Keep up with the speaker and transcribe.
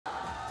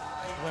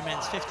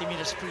Women's 50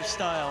 meters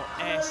freestyle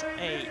S8.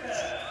 The 8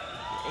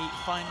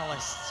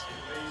 finalists.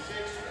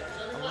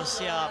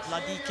 Olesya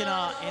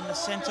VLADYKINA in the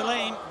center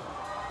lane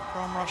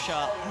from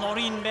Russia.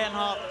 Laurien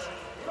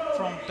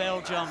from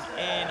Belgium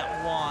in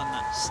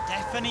 1.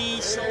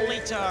 Stephanie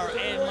SLATER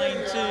in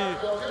lane 2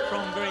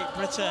 from Great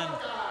Britain.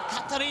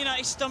 Kateryna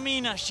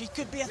ISTOMINA, she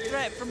could be a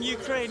threat from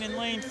Ukraine in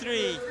lane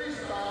 3.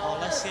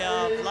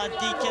 Olesya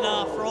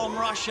VLADYKINA from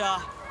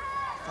Russia.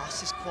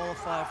 Fastest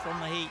qualifier from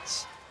the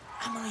heats.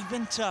 Amalie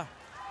VINTHER,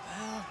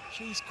 well,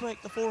 she's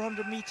quick, the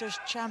 400 meters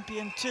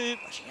champion too,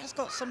 but she has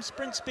got some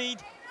sprint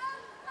speed.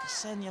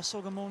 Ksenia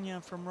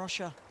SOGOMONYAN from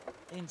Russia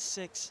in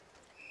 6.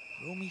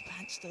 Romy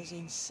PANSTERS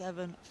in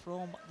 7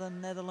 from the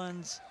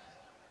Netherlands.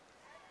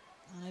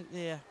 And out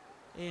there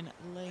in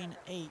lane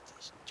 8,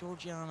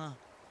 Georgiana,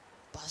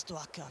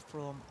 BAZDOACA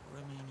from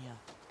Romania.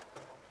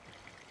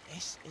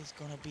 This is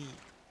going to be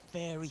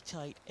very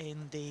tight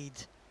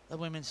indeed. The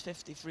women's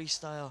 50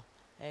 freestyle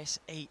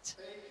S8.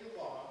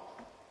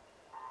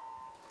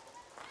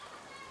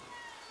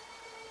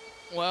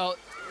 Well,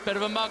 bit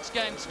of a mug's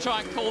game to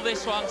try and call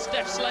this one.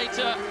 Steph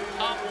SLATER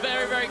up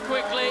very, very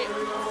quickly,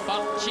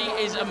 but she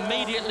is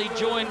immediately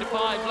joined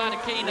by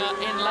VLADYKINA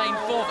in lane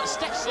 4. But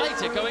Steph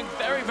SLATER going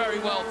very, very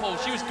well, Paul.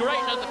 She was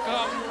great at the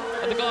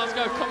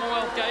Glasgow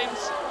Commonwealth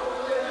Games.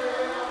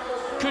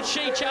 Could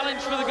she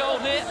challenge for the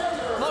gold here?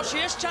 Well, she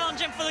is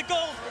challenging for the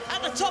gold.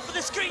 At the top of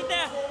the screen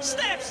there,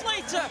 Steph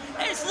SLATER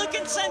is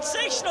looking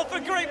sensational for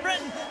Great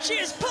Britain. She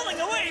is pulling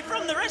away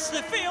from the rest of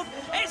the field.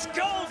 It's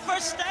gold for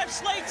Steph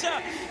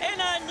SLATER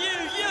in a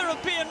new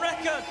European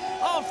record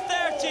of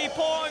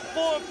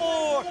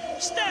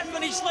 30.44.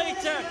 Stephanie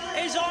SLATER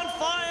is on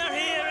fire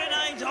here in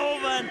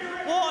Eindhoven.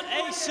 What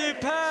a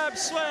superb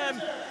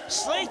swim.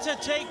 SLATER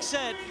takes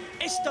it.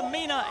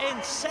 ISTOMINA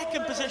in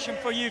second position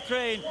for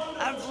Ukraine,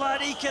 and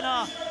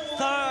VLADYKINA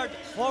third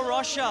for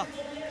Russia.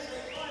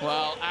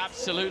 Well,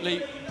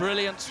 absolutely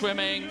brilliant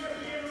swimming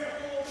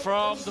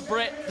from the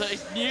Brit that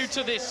is new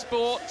to this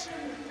sport.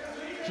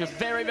 She's a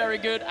very, very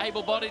good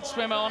able-bodied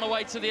swimmer on her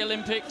way to the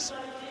Olympics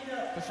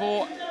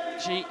before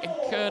she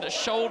incurred a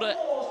shoulder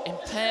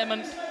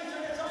impairment.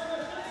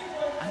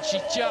 And she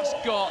just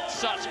got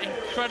such an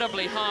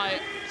incredibly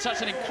high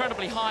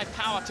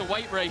power to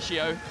weight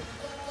ratio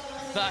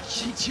that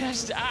she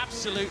just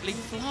absolutely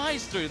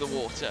flies through the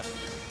water.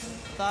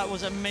 That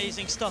was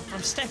amazing stuff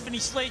from Stephanie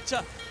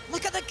SLATER.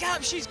 Look at the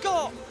gap she's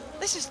got.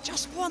 This is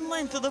just one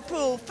length of the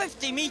pool,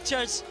 50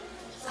 meters.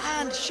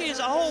 And she is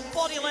a whole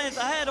body length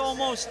ahead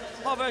almost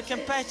of her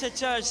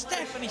competitors.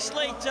 Stephanie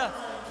SLATER,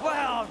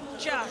 well,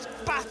 just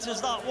batters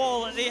that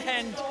wall at the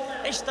end.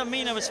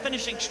 ISTOMINA was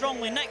finishing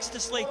strongly next to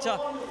SLATER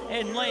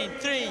in lane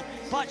 3,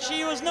 but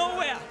she was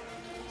nowhere.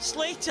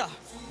 SLATER,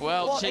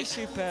 well, what a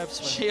superb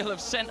swim. She'll have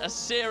sent a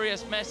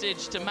serious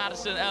message to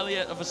Madison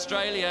Elliott of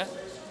Australia,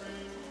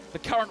 the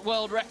current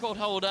world record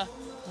holder.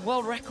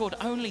 World record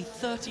only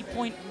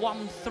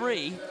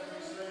 30.13.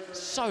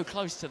 So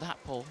close to that,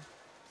 Paul.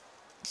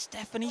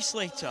 Stephanie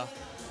SLATER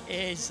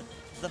is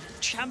the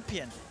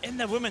champion in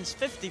the women's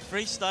 50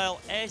 freestyle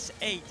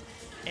S8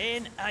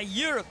 in a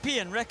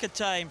European record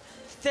time.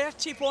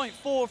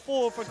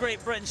 30.44 for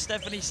Great Britain,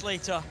 Stephanie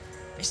SLATER.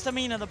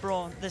 ISTOMINA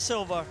the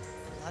silver,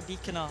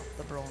 VLADYKINA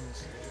the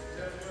bronze.